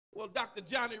Well, Dr.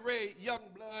 Johnny Ray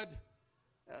Youngblood,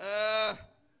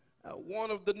 one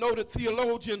of the noted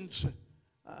theologians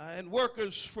and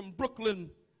workers from Brooklyn,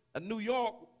 New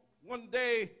York, one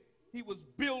day he was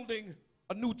building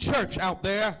a new church out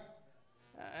there,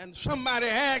 and somebody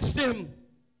asked him,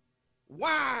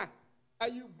 "Why are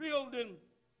you building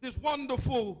this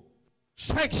wonderful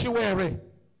sanctuary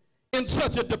in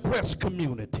such a depressed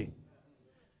community?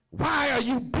 Why are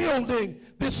you building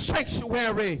this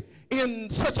sanctuary in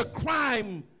such a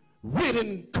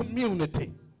crime-ridden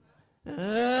community?"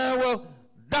 Well,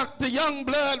 Dr.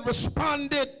 Youngblood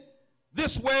responded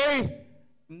this way.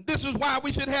 This is why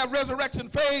we should have resurrection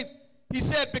faith. He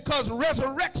said, because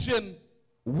resurrection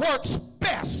works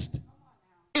best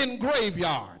in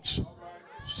graveyards.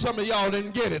 Some of y'all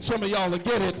didn't get it. Some of y'all will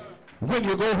get it when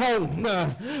you go home.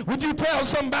 Would you tell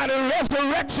somebody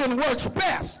resurrection works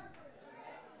best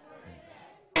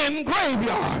in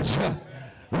graveyards?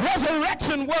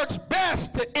 Resurrection works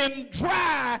best in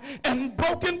dry and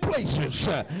broken places.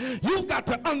 You've got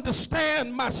to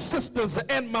understand, my sisters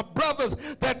and my brothers,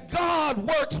 that God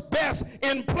works best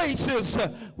in places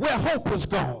where hope is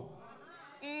gone.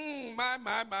 My.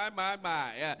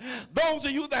 Those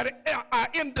of you that are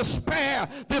in despair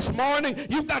this morning,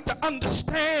 you've got to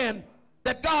understand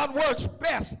that God works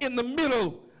best in the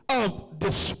middle of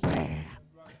despair.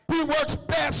 He works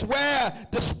best where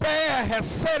despair has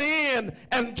set in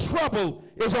and trouble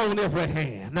is on every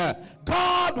hand.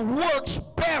 God works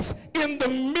best in the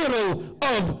middle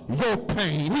of your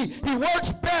pain. He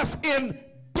works best in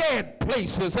dead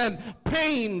places and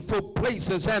painful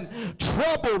places and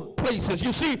troubled places.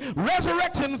 You see,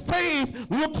 resurrection faith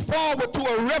looks forward to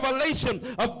a revelation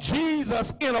of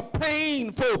Jesus in a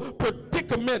painful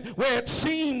predicament where it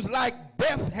seems like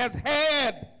death has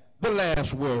had the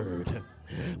last word.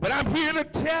 But I'm here to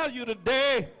tell you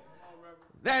today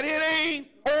that it ain't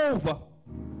over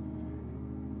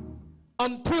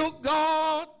until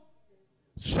God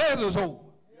says it's over.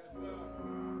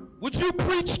 Would you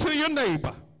preach to your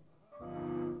neighbor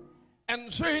and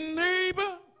say,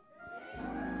 neighbor,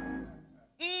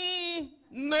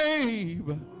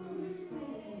 neighbor,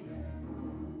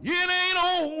 it ain't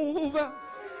over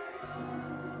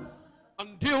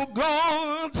until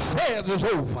God says it's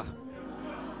over.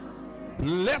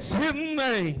 Bless his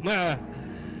name.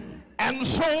 And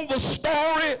so the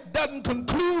story doesn't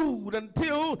conclude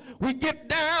until we get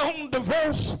down to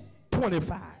verse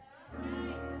 25.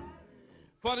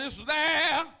 For it's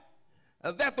there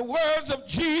that the words of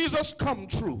Jesus come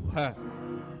true,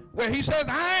 where he says,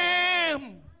 I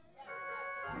am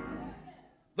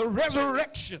the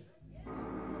resurrection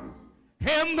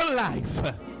and the life.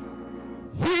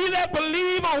 He that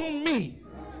believe on me,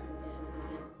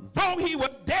 though he were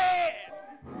dead,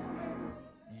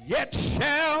 yet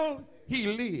shall he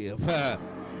live.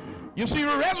 You see,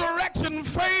 resurrection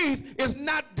faith is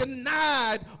not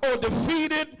denied or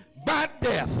defeated by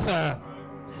death.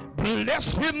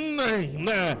 Bless his name.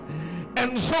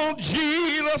 And so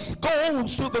Jesus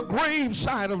goes to the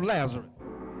graveside of Lazarus,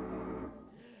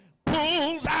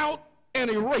 pulls out an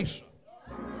eraser.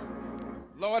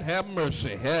 Lord have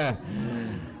mercy.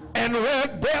 And where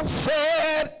death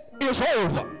said it's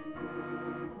over,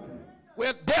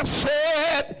 where death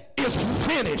said it's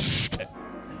finished,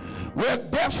 where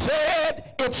death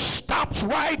said it stops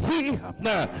right here,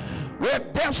 where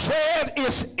death said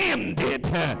it's ended,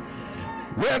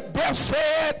 where death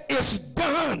said it's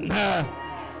done,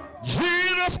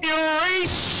 Jesus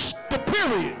erased the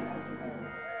period.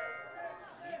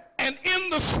 And in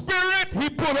the spirit, he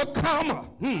put a comma.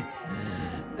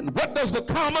 And what does the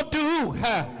comma do?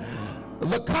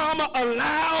 The comma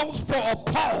allows for a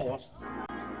pause.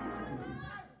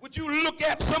 Would you look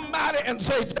at somebody and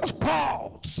say, just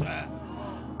pause?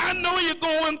 I know you're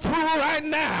going through right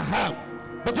now,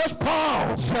 but just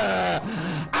pause.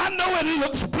 I know it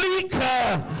looks bleak,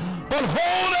 but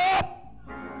hold up.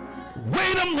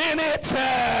 Wait a minute.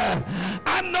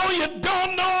 I know you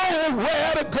don't know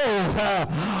where to go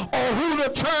or who to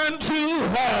turn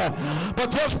to,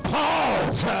 but just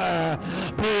pause.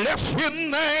 Bless his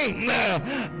name.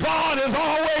 God is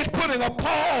always putting a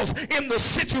pause in the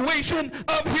situation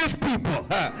of his people.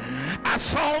 I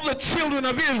saw the children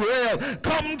of Israel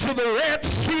come to the Red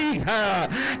Sea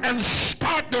and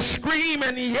start to scream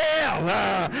and yell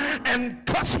and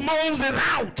cuss Moses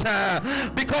out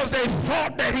because they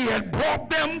thought that he had brought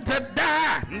them to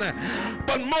die.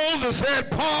 But Moses said,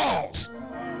 pause,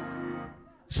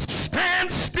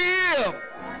 stand still,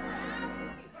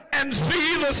 and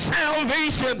see the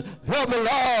salvation of the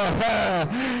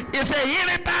Lord. Is there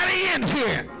anybody in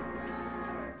here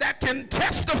that can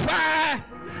testify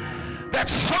that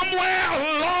somewhere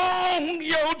along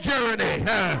your journey,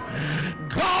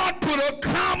 God put a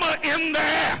comma in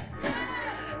there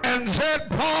and said,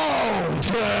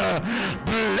 pause,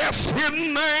 bless his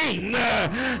name.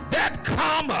 That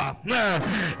comma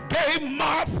gave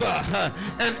Martha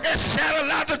an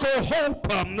eschatological hope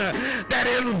that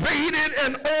invaded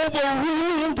and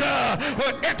overruled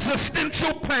her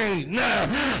existential pain.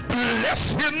 Bless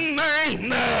his name.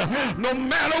 No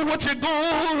matter what you're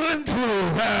going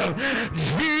through,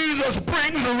 Jesus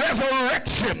brings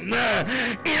resurrection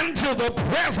into the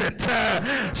present.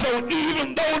 So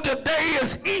even though today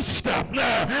is Easter,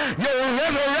 your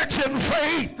resurrection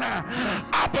faith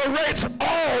operates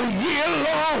all year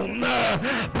long.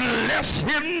 Bless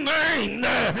his name.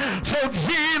 So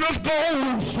Jesus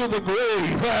goes to the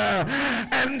grave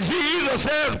and Jesus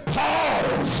says,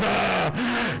 pause.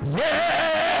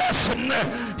 Yes,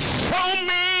 show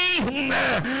me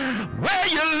where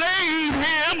you laid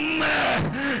him.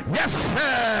 Yes,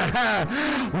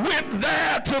 went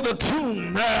there to the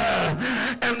tomb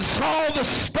and saw the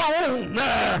stone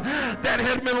that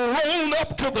had been rolled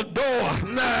up to the door.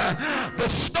 The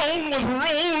stone was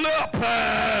rolled up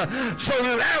so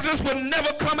Lazarus would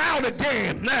never come out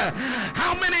again.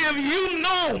 How many of you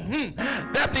know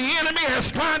that the enemy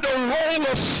has tried to roll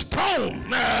a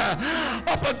stone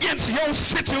up against your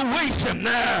situation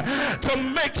to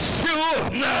make sure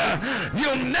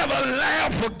you'll never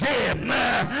laugh again,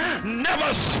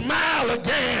 never smile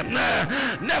again,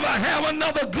 never have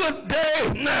another good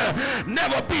day,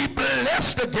 never be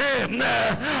blessed again?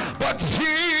 But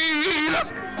Jesus,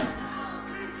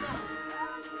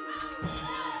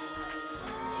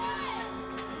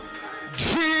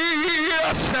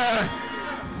 yes,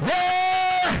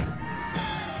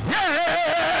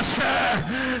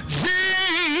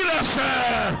 Jesus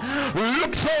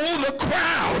looks over the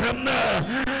crowd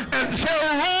and said,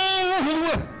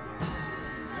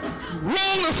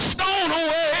 roll the stone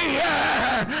away.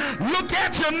 Look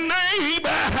at your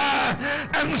neighbor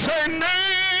and say,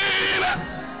 neighbor,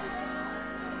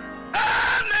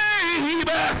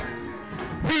 neighbor,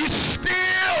 he's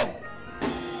still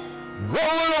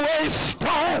rolling away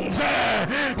stones.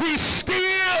 He's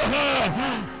still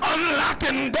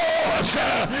unlocking doors.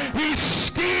 He's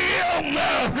still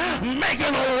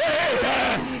making a way.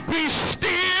 He's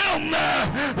still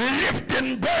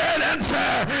lifting burdens.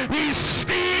 He's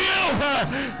still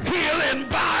healing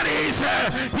bodies.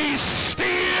 He's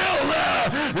still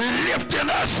lifting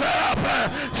us up.